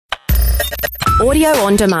Audio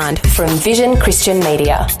on demand from Vision Christian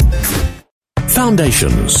Media.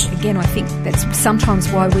 Foundations. Again, I think that's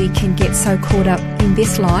sometimes why we can get so caught up in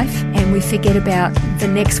this life and we forget about the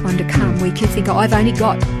next one to come. We can think, I've only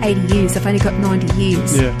got 80 years, I've only got 90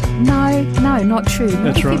 years. Yeah. No, not true. Not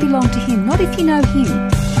That's if right. you belong to Him, not if you know Him.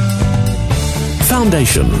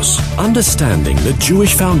 Foundations. Understanding the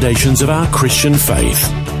Jewish foundations of our Christian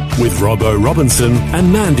faith. With Robbo Robinson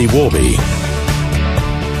and Mandy Warby.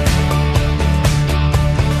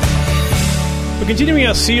 We're continuing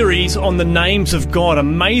our series on the names of God,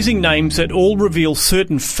 amazing names that all reveal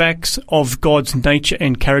certain facts of God's nature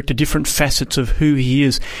and character, different facets of who He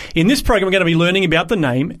is. In this program, we're going to be learning about the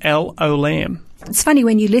name Olam. It's funny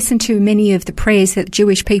when you listen to many of the prayers that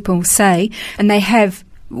Jewish people say, and they have,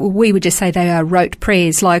 we would just say they are rote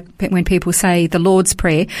prayers, like when people say the Lord's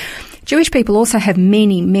Prayer. Jewish people also have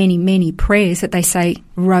many prayers that they say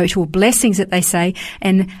rote, or blessings that they say,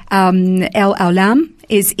 and Olam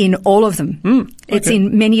is in all of them. Okay. It's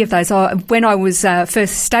in many of those. When I was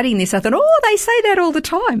first studying this, I thought, they say that all the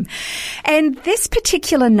time. And this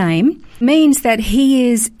particular name means that He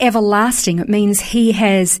is everlasting. It means He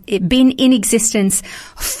has been in existence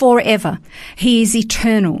forever. He is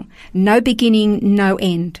eternal. No beginning, no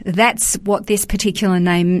end. That's what this particular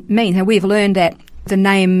name means. Now, we've learned that the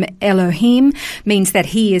name Elohim means that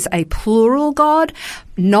He is a plural God,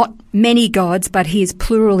 not many gods, but He is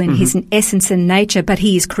plural in His essence and nature, but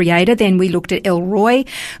He is creator. Then we looked at El Roi,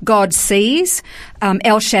 God sees.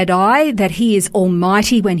 El Shaddai, that He is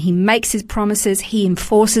almighty. When He makes His promises, He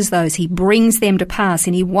enforces those. He brings them to pass,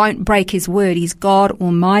 and He won't break His word. He's God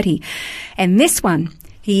Almighty. And this one,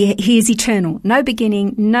 He is eternal, no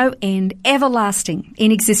beginning, no end, everlasting,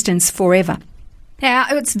 in existence forever. Now,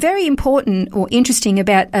 it's very important or interesting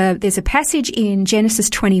about, there's a passage in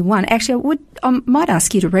Genesis 21. Actually, I might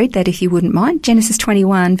ask you to read that if you wouldn't mind. Genesis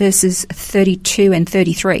 21, verses 32 and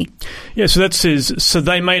 33. Yeah, so that says, So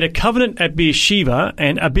they made a covenant at Beersheba,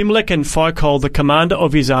 and Abimelech and Phicol, the commander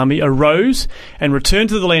of his army, arose and returned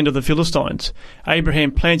to the land of the Philistines.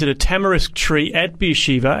 Abraham planted a tamarisk tree at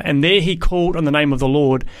Beersheba, and there he called on the name of the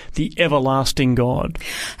Lord, the everlasting God.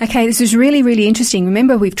 Okay, this is really interesting.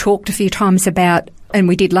 Remember, we've talked a few times about, and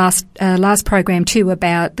we did last program too,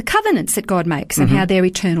 about the covenants that God makes and how they're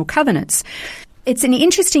eternal covenants. It's an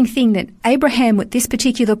interesting thing that Abraham, at this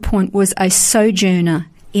particular point, was a sojourner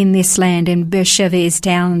in this land, and Beersheba is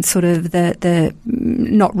down sort of the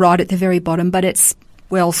not right at the very bottom, but it's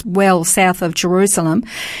well south of Jerusalem,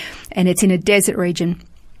 and it's in a desert region.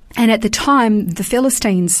 And at the time, the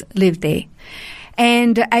Philistines lived there.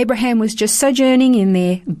 And Abraham was just sojourning in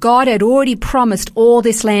there. God had already promised all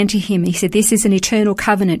this land to him. He said, this is an eternal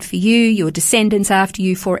covenant for you, your descendants after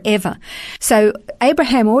you forever. So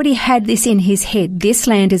Abraham already had this in his head. This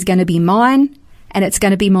land is going to be mine, and it's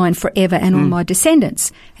going to be mine forever, and all my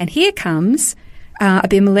descendants. And here comes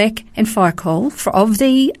Abimelech and Phicol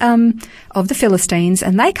of the Philistines,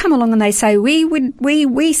 and they come along and they say, we kind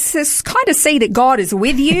of see that God is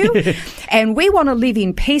with you, and we want to live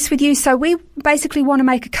in peace with you. So we basically want to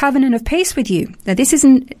make a covenant of peace with you. Now, this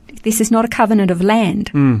is not a covenant of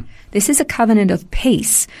land. This is a covenant of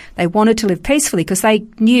peace. They wanted to live peacefully because they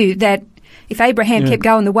knew that if Abraham kept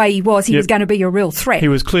going the way he was going to be a real threat. He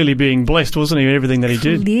was clearly being blessed, wasn't he, everything that he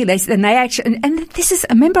did? Clearly. And they actually, and this is,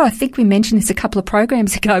 remember, I think we mentioned this a couple of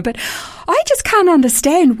programs ago, but I just can't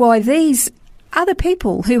understand why these other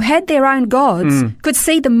people who had their own gods could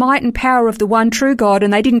see the might and power of the one true God,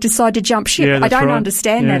 and they didn't decide to jump ship. Yeah, I don't right.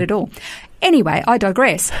 understand that at all. Anyway, I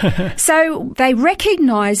digress. So they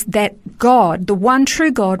recognized that God, the one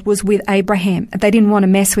true God, was with Abraham. They didn't want to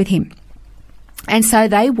mess with him. And so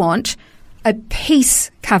they want a peace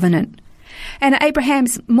covenant. And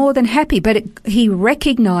Abraham's more than happy, but he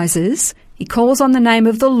recognizes, he calls on the name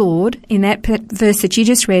of the Lord in that verse that you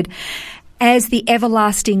just read, as the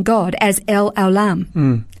everlasting God, as El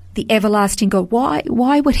Olam, the everlasting God.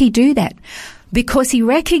 Why would he do that? Because he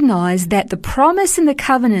recognized that the promise and the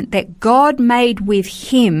covenant that God made with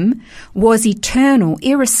him was eternal,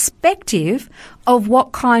 irrespective of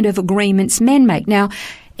what kind of agreements men make. Now,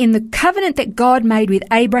 in the covenant that God made with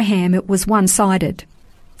Abraham, it was one-sided.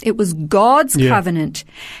 It was God's covenant,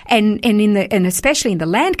 and especially in the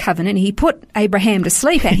land covenant, he put Abraham to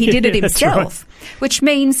sleep, and he did it himself, which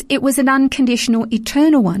means it was an unconditional,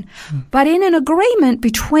 eternal one. But in an agreement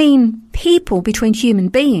between people, between human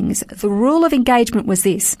beings, the rule of engagement was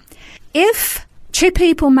this: if two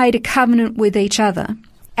people made a covenant with each other,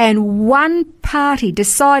 and one party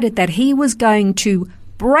decided that he was going to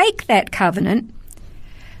break that covenant,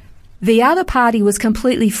 the other party was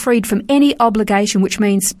completely freed from any obligation, which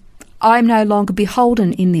means I'm no longer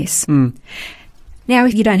beholden in this. Now, Now,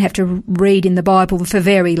 you don't have to read in the Bible for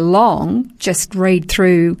very long. Just read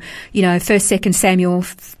through, 1st, 2nd Samuel,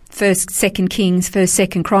 1st, 2nd Kings, 1st,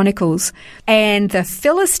 2nd Chronicles. And the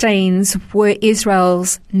Philistines were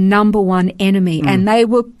Israel's number one enemy, and they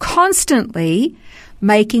were constantly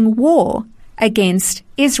making war against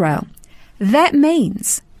Israel. That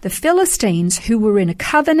means the Philistines, who were in a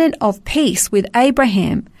covenant of peace with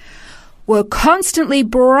Abraham, were constantly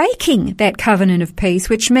breaking that covenant of peace,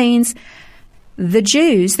 which means the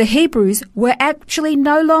Jews, the Hebrews, were actually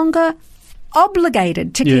no longer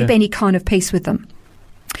obligated to keep any kind of peace with them.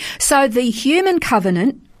 So the human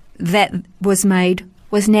covenant that was made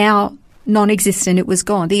was now non-existent. It was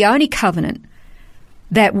gone. The only covenant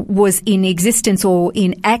that was in existence or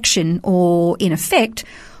in action or in effect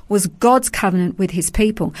was God's covenant with his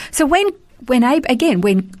people. So when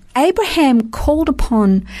Abraham called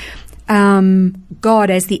upon God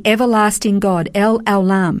as the everlasting God,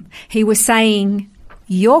 Olam, he was saying,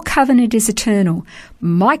 your covenant is eternal.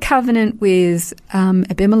 My covenant with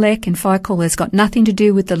Abimelech and Phicol has got nothing to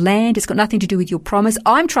do with the land. It's got nothing to do with your promise.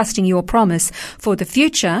 I'm trusting your promise for the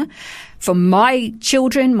future, for my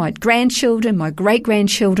children, my grandchildren, my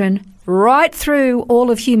great-grandchildren, right through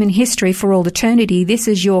all of human history for all eternity. This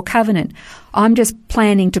is your covenant. I'm just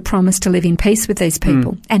planning to promise to live in peace with these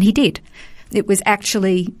people. And he did. It was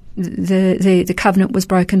actually the covenant was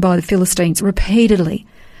broken by the Philistines repeatedly.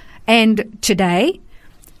 And today,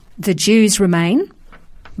 the Jews remain,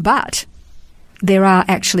 but there are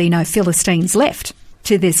actually no Philistines left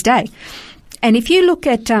to this day. And if you look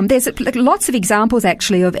at, there's lots of examples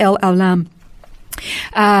actually of Olam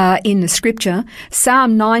in the scripture.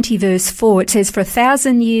 Psalm 90 verse 4, it says, for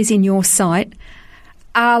 1,000 years in your sight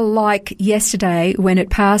are like yesterday when it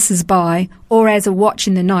passes by, or as a watch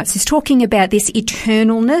in the night. So it's talking about this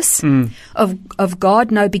eternalness of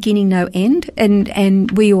God, no beginning, no end.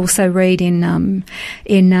 And we also read in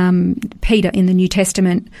Peter in the New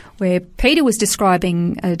Testament, where Peter was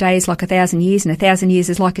describing a day is like 1,000 years, and 1,000 years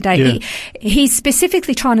is like a day. Yeah. He's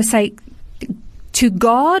specifically trying to say, to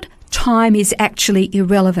God, time is actually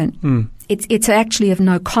irrelevant. It's actually of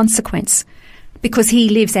no consequence, because he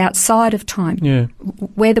lives outside of time. Yeah.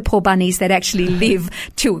 We're the poor bunnies that actually live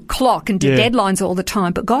to a clock and do deadlines all the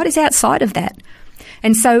time, but God is outside of that.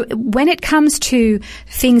 And so when it comes to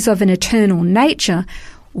things of an eternal nature,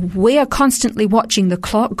 we are constantly watching the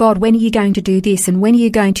clock. God, when are you going to do this? And when are you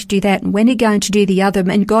going to do that? And when are you going to do the other?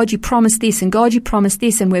 And God, you promised this. And God, you promised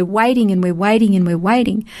this. And we're waiting and we're waiting and we're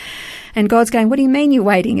waiting. And God's going, what do you mean you're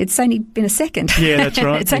waiting? It's only been a second. Yeah, that's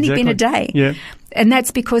right. It's only been a day. Yeah. And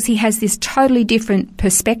that's because he has this totally different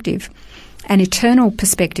perspective, an eternal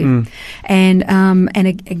perspective. And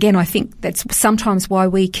again, I think that's sometimes why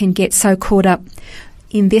we can get so caught up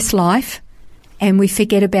in this life and we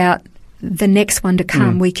forget about the next one to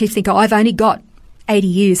come. We keep thinking, I've only got 80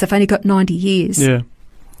 years. I've only got 90 years. Yeah.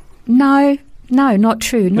 No, not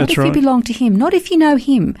true. Not That's if right. you belong to him. Not if you know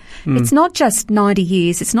him. It's not just 90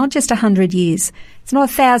 years. It's not just 100 years. It's not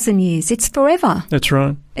 1,000 years. It's forever. That's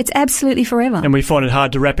right. It's absolutely forever. And we find it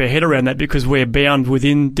hard to wrap our head around that because we're bound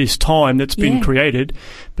within this time that's been created.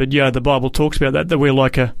 But the Bible talks about that we're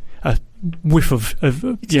like a whiff of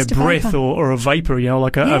breath or a vapour,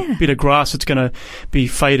 like a bit of grass that's going to be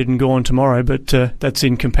faded and gone tomorrow, but that's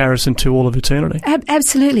in comparison to all of eternity.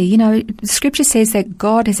 Absolutely. Scripture says that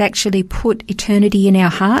God has actually put eternity in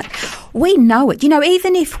our heart. We know it.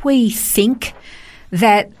 Even if we think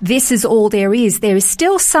that this is all there is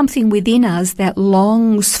still something within us that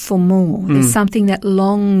longs for more. There's something that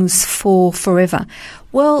longs for forever.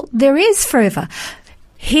 Well, there is forever.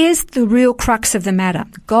 Here's the real crux of the matter.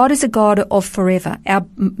 God is a God of forever.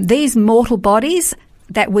 These mortal bodies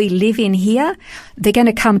that we live in here, they're going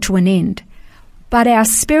to come to an end. But our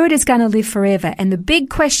spirit is going to live forever. And the big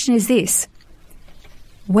question is this: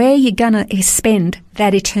 where are you going to spend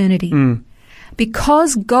that eternity?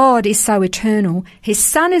 Because God is so eternal, his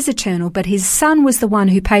Son is eternal, but his Son was the one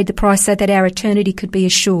who paid the price so that our eternity could be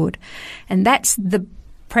assured. And that's the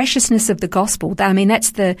preciousness of the gospel. I mean,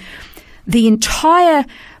 that's the entire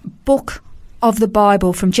book of the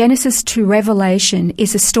Bible, from Genesis to Revelation,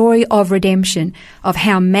 is a story of redemption, of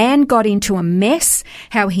how man got into a mess,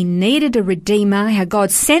 how he needed a Redeemer, how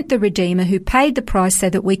God sent the Redeemer who paid the price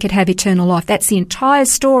so that we could have eternal life. That's the entire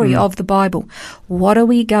story of the Bible. What are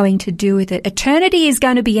we going to do with it? Eternity is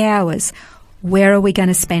going to be ours. Where are we going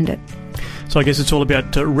to spend it? So I guess it's all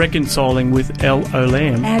about reconciling with El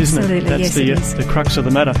Olam, Absolutely, isn't it? That's yes, the crux of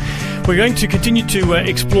the matter. We're going to continue to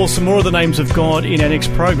explore some more of the names of God in our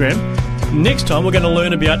next program. Next time, we're going to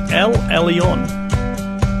learn about El Elyon.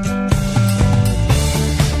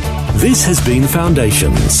 This has been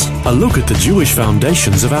Foundations, a look at the Jewish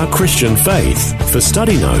foundations of our Christian faith. For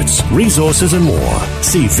study notes, resources and more,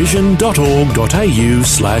 see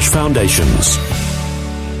vision.org.au/foundations.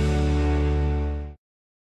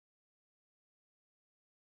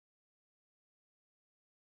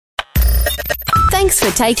 Thanks for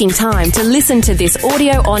taking time to listen to this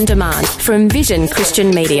audio on demand from Vision Christian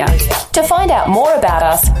Media. To find out more about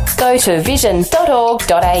us, go to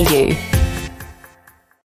vision.org.au.